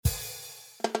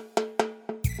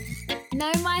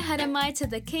Nau mai haramai to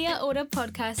the Kia Ora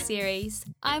podcast series.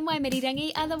 I'm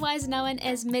Waimirirangi, otherwise known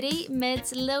as Miri,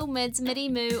 Mids, Lil Mids, Miri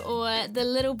Moo, or the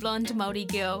Little Blonde Māori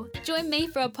Girl. Join me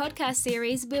for a podcast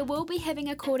series where we'll be having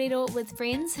a kōrero with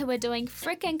friends who are doing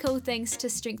frickin' cool things to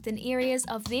strengthen areas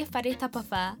of their whare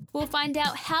tapawhā. We'll find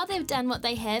out how they've done what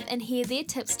they have and hear their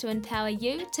tips to empower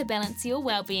you to balance your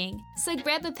well-being. So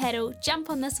grab a paddle, jump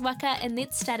on this waka, and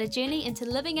let's start a journey into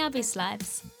living our best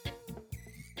lives.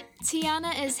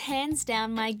 Tiana is hands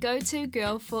down my go-to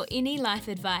girl for any life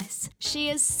advice. She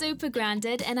is super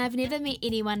grounded and I've never met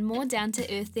anyone more down to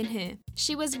earth than her.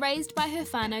 She was raised by her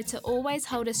whānau to always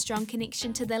hold a strong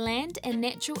connection to the land and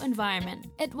natural environment.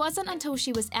 It wasn't until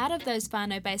she was out of those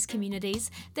whānau-based communities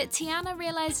that Tiana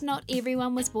realised not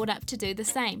everyone was brought up to do the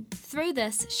same. Through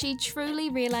this, she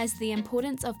truly realised the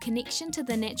importance of connection to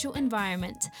the natural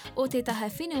environment, o te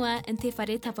taha whenua and te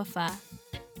whare tapawhā.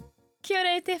 Kia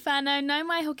ora te whānau, nau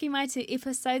mai hoki mai to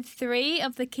episode 3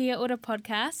 of the Kia Ora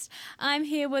podcast. I'm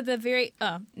here with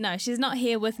she's not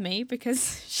here with me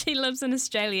because she lives in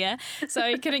Australia, so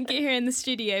I couldn't get her in the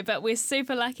studio, but we're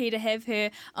super lucky to have her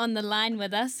on the line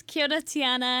with us. Kia ora,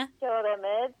 Tiana. Kia ora,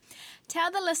 Mid. Tell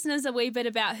the listeners a wee bit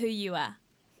about who you are.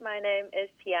 My name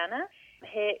is Tiana.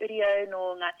 He urio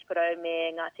no Ngāti Porou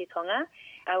me Ngāti Tonga.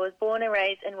 I was born and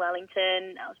raised in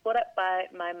Wellington. I was brought up by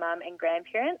my mum and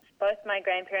grandparents. Both my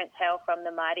grandparents hail from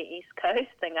the mighty East Coast,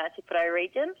 the Ngāti Porou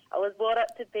region. I was brought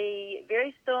up to be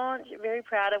very staunch, very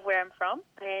proud of where I'm from,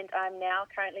 and I'm now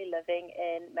currently living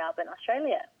in Melbourne,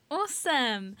 Australia.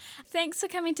 Awesome. Thanks for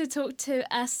coming to talk to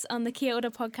us on the Kia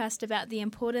Ora podcast about the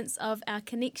importance of our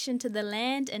connection to the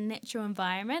land and natural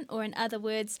environment, or in other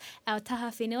words, our taha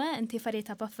whenua and te whare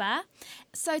tapawhā.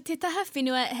 So te taha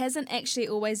whenua hasn't actually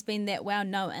always been that well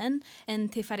known in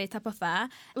te whare tapawhā.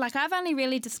 Like, I've only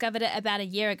really discovered it about a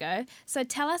year ago. So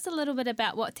tell us a little bit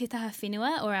about what te taha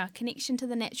whenua, or our connection to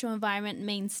the natural environment,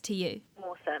 means to you.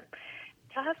 Awesome.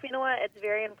 Taha whenua, it's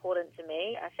very important to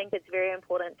me. I think it's very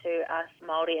important to us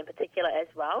Māori in particular as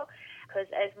well, because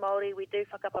as Māori we do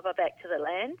whakapapa back to the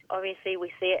land. Obviously we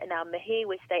see it in our mihi,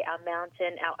 we state our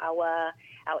mountain, our awa,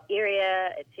 our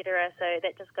area, etc. So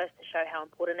that just goes to show how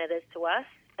important it is to us.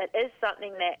 It is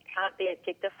something that can't be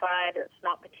objectified, it's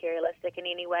not materialistic in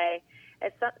any way.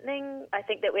 It's something I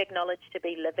think that we acknowledge to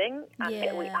be living,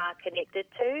 that we are connected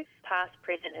to, past,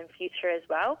 present and future as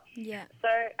well. Yeah. So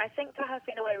I think taha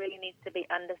whenua really needs to be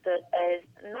understood as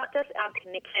not just our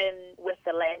connection with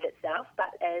the land itself,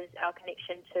 but as our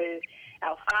connection to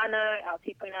our whānau, our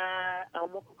tipuna, our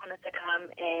mokopuna takam,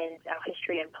 and our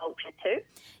history and culture too.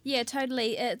 Yeah,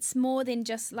 totally. It's more than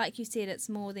just, like you said, it's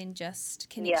more than just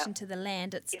connection to the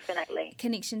land. It's definitely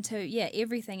connection to,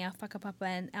 everything, our whakapapa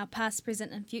and our past,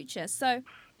 present and future. So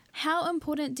how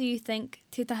important do you think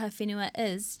te taha whenua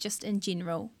is just in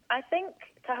general? I think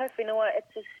taha whenua,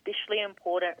 it's especially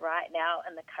important right now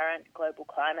in the current global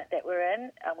climate that we're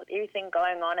in, with everything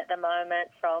going on at the moment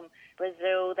from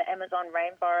Brazil, the Amazon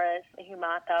rainforest,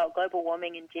 Himata, global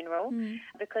warming in general,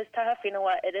 because taha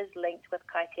whenua, it is linked with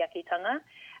kaitiakitanga,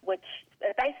 which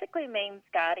basically means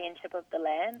guardianship of the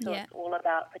land, so it's all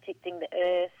about protecting the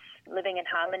earth, living in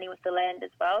harmony with the land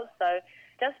as well. So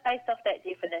just based off that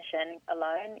definition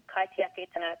alone,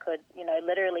 kaitiakitanga could,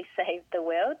 literally save the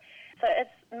world. So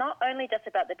it's not only just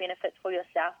about the benefits for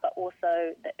yourself, but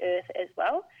also the earth as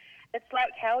well. It's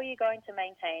like, how are you going to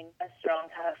maintain a strong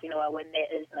taha whenua when there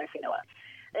is no whenua?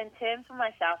 In terms of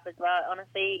myself as well, it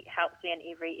honestly helps me in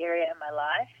every area in my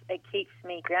life. It keeps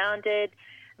me grounded.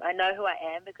 I know who I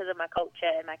am because of my culture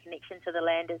and my connection to the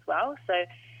land as well. So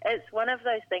it's one of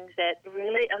those things that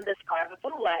really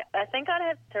undescribable. Like, I think I'd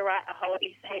have to write a whole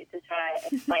essay to try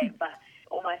and explain, but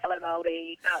all my fellow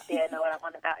Māori out there know what I'm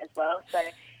on about as well. So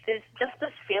there's just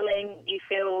this feeling, you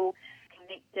feel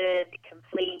connected,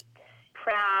 complete,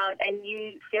 proud, and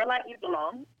you feel like you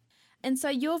belong. And so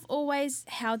you've always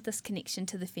held this connection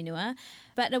to the whenua,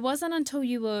 but it wasn't until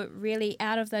you were really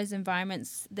out of those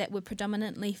environments that were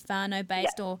predominantly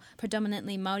whānau-based or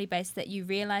predominantly Māori-based that you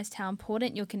realised how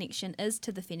important your connection is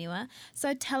to the whenua.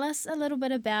 So tell us a little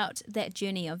bit about that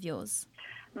journey of yours.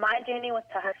 My journey with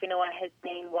taha whenua has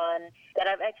been one that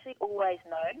I've actually always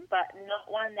known, but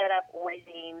not one that I've always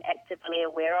been actively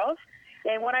aware of.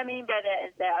 And what I mean by that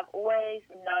is that I've always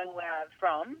known where I'm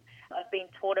from. I've been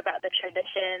taught about the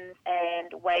traditions and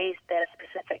ways that are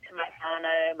specific to my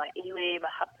whānau, my iwi, my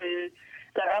hapu.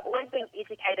 So I've always been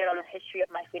educated on the history of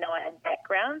my whenua and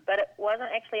background, but it wasn't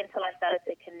actually until I started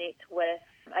to connect with,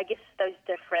 I guess, those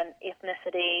different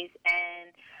ethnicities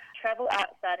and travel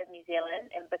outside of New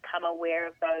Zealand and become aware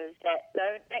of those that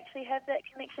don't actually have that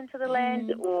connection to the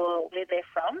land or where they're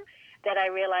from. that I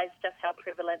realised just how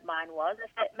prevalent mine was,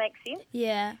 if that makes sense.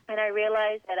 Yeah. And I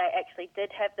realised that I actually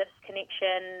did have this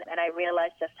connection, and I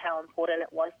realised just how important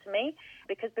it was to me,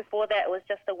 because before that it was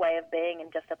just a way of being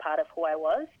and just a part of who I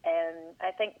was. And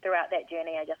I think throughout that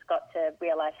journey I just got to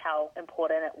realise how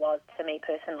important it was to me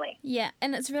personally. Yeah,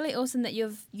 and it's really awesome that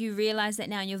you realise that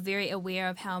now and you're very aware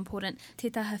of how important Te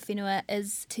Taha Whenua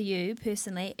is to you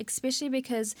personally, especially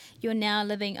because you're now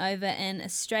living over in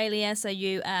Australia, so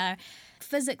you are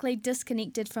physically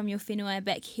disconnected from your whenua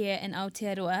back here in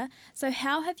Aotearoa. So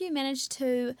how have you managed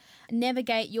to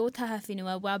navigate your taha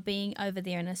whenua while being over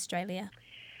there in Australia?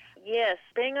 Yes,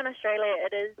 being in Australia,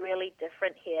 it is really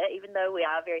different here, even though we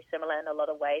are very similar in a lot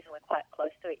of ways and we're quite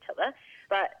close to each other.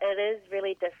 But it is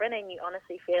really different and you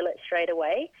honestly feel it straight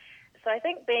away. So I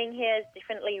think being here has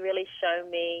definitely really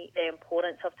shown me the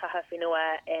importance of taha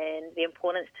whenua and the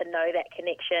importance to know that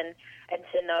connection and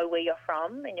to know where you're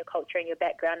from and your culture and your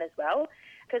background as well.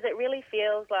 Because it really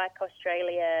feels like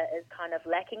Australia is kind of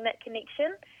lacking that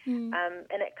connection.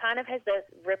 And it kind of has this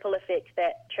ripple effect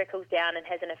that trickles down and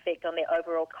has an effect on their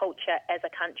overall culture as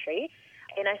a country.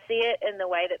 And I see it in the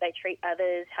way that they treat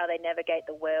others, how they navigate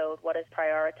the world, what is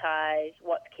prioritised,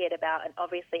 what's cared about, and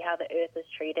obviously how the earth is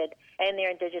treated, and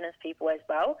their Indigenous people as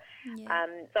well. Yeah.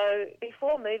 So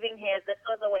before moving here, this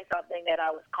was always something that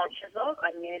I was conscious of.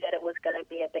 I knew that it was going to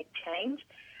be a big change.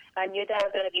 I knew that I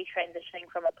was going to be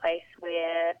transitioning from a place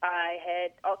where I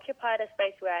had occupied a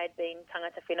space where I had been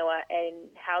tangata whenua and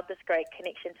held this great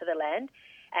connection to the land,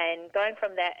 and going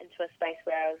from that into a space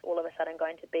where I was all of a sudden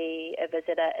going to be a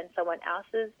visitor in someone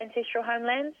else's ancestral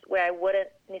homelands where I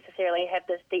wouldn't necessarily have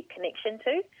this deep connection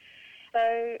to. So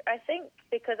I think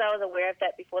because I was aware of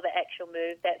that before the actual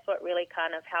move, that's what really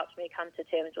kind of helped me come to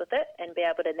terms with it and be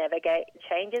able to navigate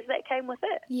changes that came with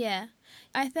it. Yeah.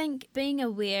 I think being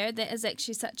aware, that is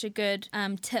actually such a good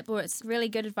tip, or it's really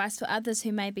good advice for others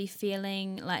who may be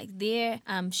feeling like they're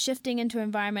shifting into an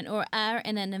environment or are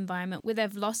in an environment where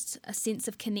they've lost a sense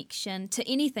of connection to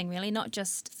anything really, not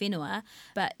just whenua,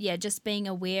 but yeah, just being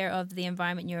aware of the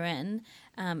environment you're in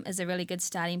is a really good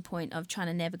starting point of trying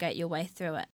to navigate your way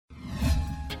through it.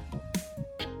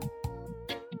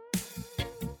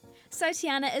 So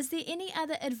Tiana, is there any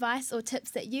other advice or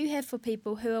tips that you have for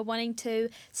people who are wanting to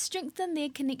strengthen their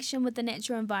connection with the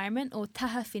natural environment or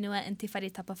taha whenua in Te Whare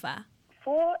Tapawha?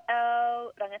 For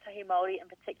our rangatahi Māori in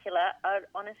particular, I'd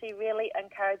honestly really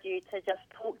encourage you to just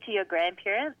talk to your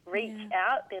grandparents, reach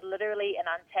out. They're literally an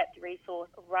untapped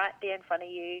resource right there in front of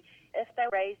you. If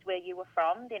they're raised where you were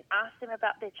from, then ask them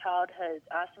about their childhood,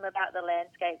 ask them about the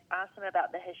landscape, ask them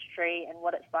about the history and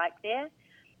what it's like there.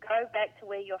 Go back to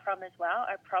where you're from as well.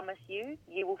 I promise you,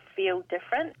 you will feel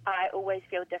different. I always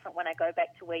feel different when I go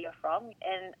back to where you're from.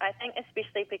 And I think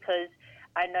especially because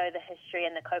I know the history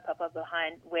and the kaupapa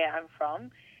behind where I'm from,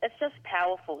 it's just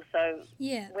powerful. So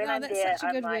when I'm that's there,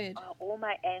 such a good I'm like, word. all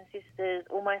my ancestors,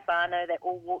 all my whānau, they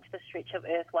all walked the stretch of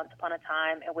earth once upon a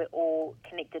time and we're all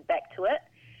connected back to it.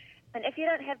 And if you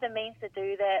don't have the means to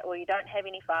do that, or you don't have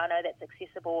any whānau that's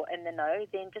accessible in the know,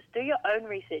 then just do your own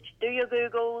research. Do your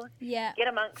Googles, get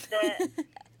amongst it,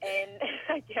 and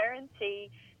I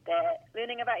guarantee that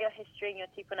learning about your history and your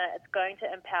tipuna, it's going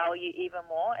to empower you even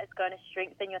more. It's going to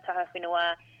strengthen your taha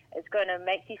whenua. It's going to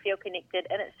make you feel connected,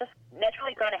 and it's just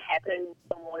naturally going to happen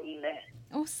the more you learn.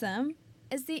 Awesome.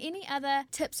 Is there any other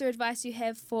tips or advice you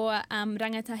have for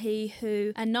rangatahi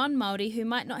who are non-Māori, who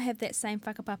might not have that same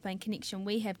whakapapa and connection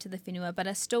we have to the whenua, but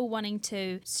are still wanting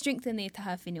to strengthen their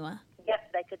taha whenua?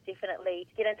 Yep, they could definitely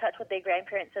get in touch with their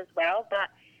grandparents as well,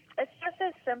 but it's just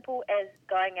as simple as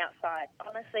going outside.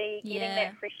 Honestly, getting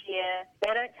that fresh air.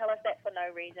 They don't tell us that for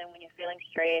no reason when you're feeling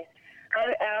stressed. Go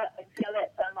out and feel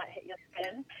that sunlight hit your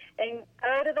skin. And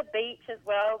go to the beach as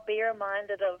well. Be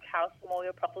reminded of how small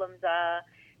your problems are.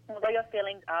 Although your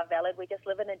feelings are valid, we just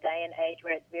live in a day and age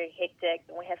where it's very hectic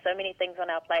and we have so many things on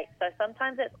our plate. So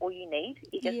sometimes that's all you need.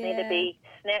 You just need to be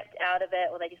snapped out of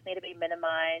it, or they just need to be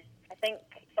minimised. I think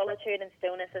solitude and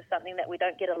stillness is something that we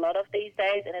don't get a lot of these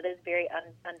days, and it is very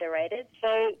underrated. So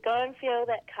go and feel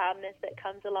that calmness that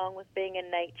comes along with being in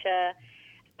nature.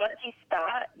 Once you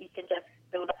start, you can just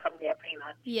build up from there pretty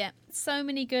much. Yeah, so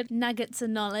many good nuggets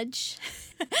of knowledge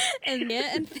in there,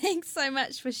 and thanks so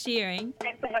much for sharing.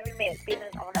 Thanks for having me. It's been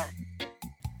an honour.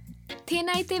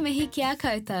 Tēnei te mihi ki a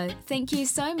koutou. Thank you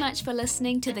so much for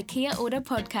listening to the Kia Ora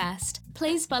podcast.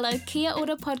 Please follow Kia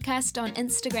Ora Podcast on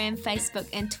Instagram, Facebook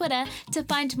and Twitter to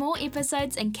find more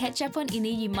episodes and catch up on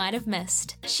any you might have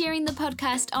missed. Sharing the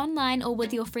podcast online or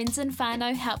with your friends and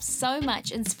whānau helps so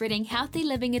much in spreading healthy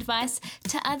living advice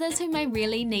to others who may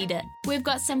really need it. We've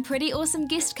got some pretty awesome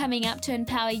guests coming up to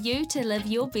empower you to live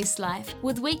your best life,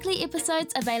 with weekly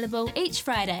episodes available each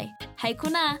Friday. Hei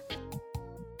kona!